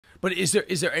But is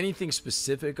there anything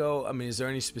specific? Oh, I mean, is there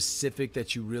any specific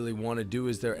that you really want to do?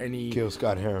 Is there any Kill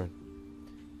Scott Heron.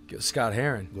 Kill Scott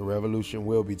Heron? The revolution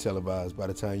will be televised by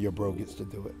the time your bro gets to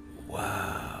do it.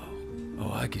 Wow.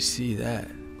 Oh, I can see that.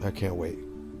 I can't wait.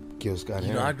 Kill Scott Heron.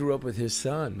 You know, I grew up with his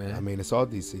son, man. I mean, it's all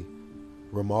DC.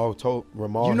 Ramal.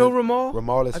 You know Ramal?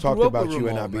 Ramal has I talked grew up about with you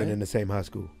and Ramal, I being man. in the same high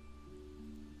school.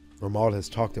 Ramal has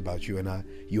talked about you and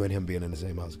him being in the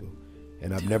same high school.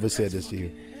 And I've never said this to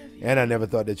you. And I never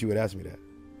thought that you would ask me that.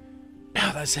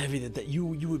 Oh, that's heavy. That you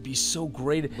would be so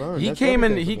great. Vern, he that's came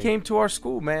everything for he me. came to our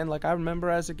school, man. Like I remember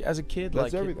as a kid. That's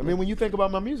like everything. I mean, when you think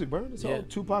about my music, Vern, it's Yeah. all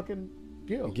Tupac and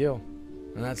Gil. Gil,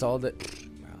 and that's all that.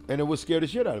 And it would scare the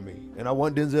shit out of me. And I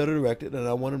want Denzel to direct it, and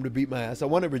I want him to beat my ass. I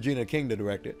wanted Regina King to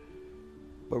direct it.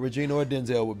 But Regina or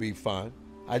Denzel would be fine.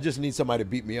 I just need somebody to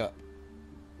beat me up.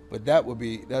 But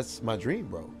that's my dream,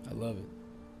 bro. I love it.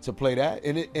 To play that.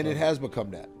 And it has become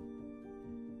that.